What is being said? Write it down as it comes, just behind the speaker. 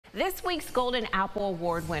This week's Golden Apple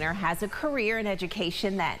Award winner has a career in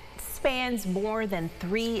education that spans more than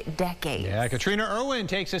 3 decades. Yeah, Katrina Irwin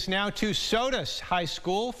takes us now to Sodus High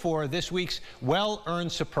School for this week's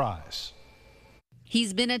well-earned surprise.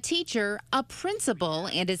 He's been a teacher, a principal,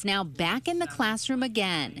 and is now back in the classroom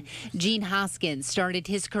again. Gene Hoskins started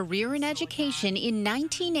his career in education in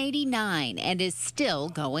 1989 and is still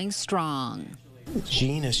going strong.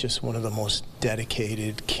 Gene is just one of the most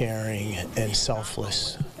dedicated, caring, and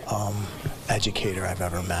selfless educator I've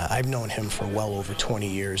ever met. I've known him for well over 20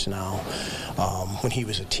 years now. When he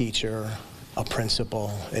was a teacher, a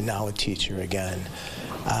principal, and now a teacher again.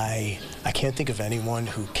 I can't think of anyone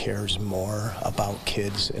who cares more about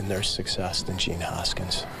kids and their success than Gene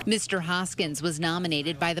Hoskins. Mr. Hoskins was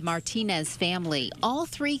nominated by the Martinez family. All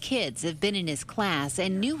 3 kids have been in his class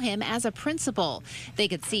and knew him as a principal. They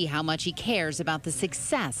could see how much he cares about the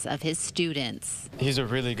success of his students. He's a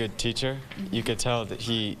really good teacher. You could tell that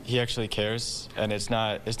he actually cares, and it's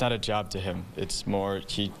not a job to him. It's more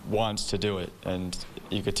he wants to do it, and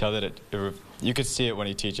you could tell that you could see it when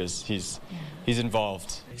he teaches. He's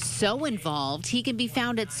involved. So involved, he can be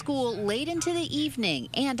found at school late into the evening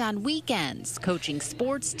and on weekends, coaching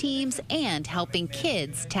sports teams and helping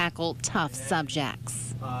kids tackle tough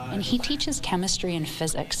subjects. And he teaches chemistry and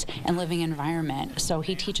physics and living environment. So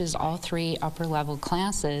he teaches all 3 upper level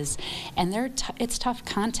classes, and it's tough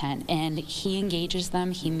content, and he engages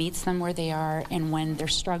them, he meets them where they are, and when they're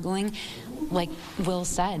struggling, like Will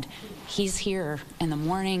said, he's here in the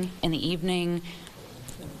morning, in the evening.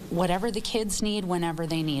 Whatever the kids need, whenever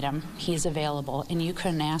they need him, he's available, and you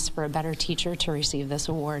couldn't ask for a better teacher to receive this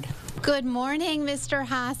award. Good morning, Mr.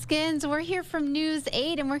 Hoskins. We're here from News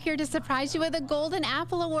 8, and we're here to surprise you with a Golden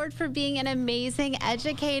Apple Award for being an amazing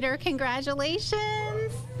educator.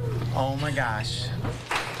 Congratulations. Oh my gosh.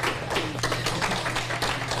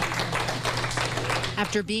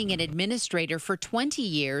 After being an administrator for 20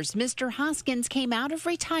 years, Mr. Hoskins came out of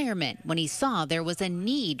retirement when he saw there was a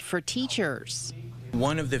need for teachers.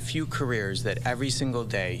 One of the few careers that every single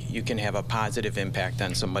day you can have a positive impact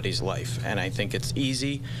on somebody's life. And I think it's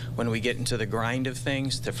easy when we get into the grind of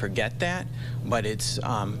things to forget that, but it's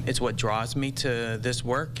what draws me to this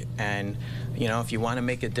work. And you know, if you want to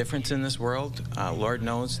make a difference in this world, Lord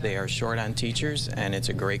knows they are short on teachers, and it's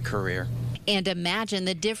a great career. And imagine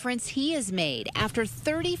the difference he has made after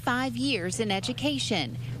 35 years in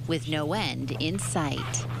education, with no end in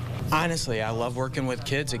sight. Honestly, I love working with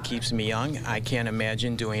kids. It keeps me young. I can't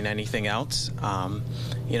imagine doing anything else.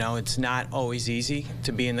 You know, it's not always easy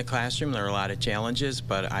to be in the classroom. There are a lot of challenges,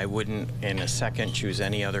 but I wouldn't in a second choose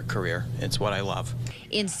any other career. It's what I love.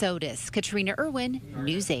 In Sodus, Katrina Irwin,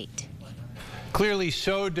 News 8. Clearly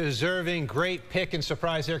so deserving. Great pick and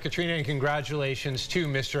surprise there, Katrina, and congratulations to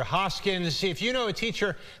Mr. Hoskins. If you know a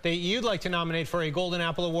teacher that you'd like to nominate for a Golden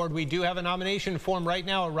Apple Award, we do have a nomination form right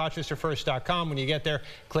now at rochesterfirst.com. When you get there,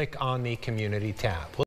 click on the community tab.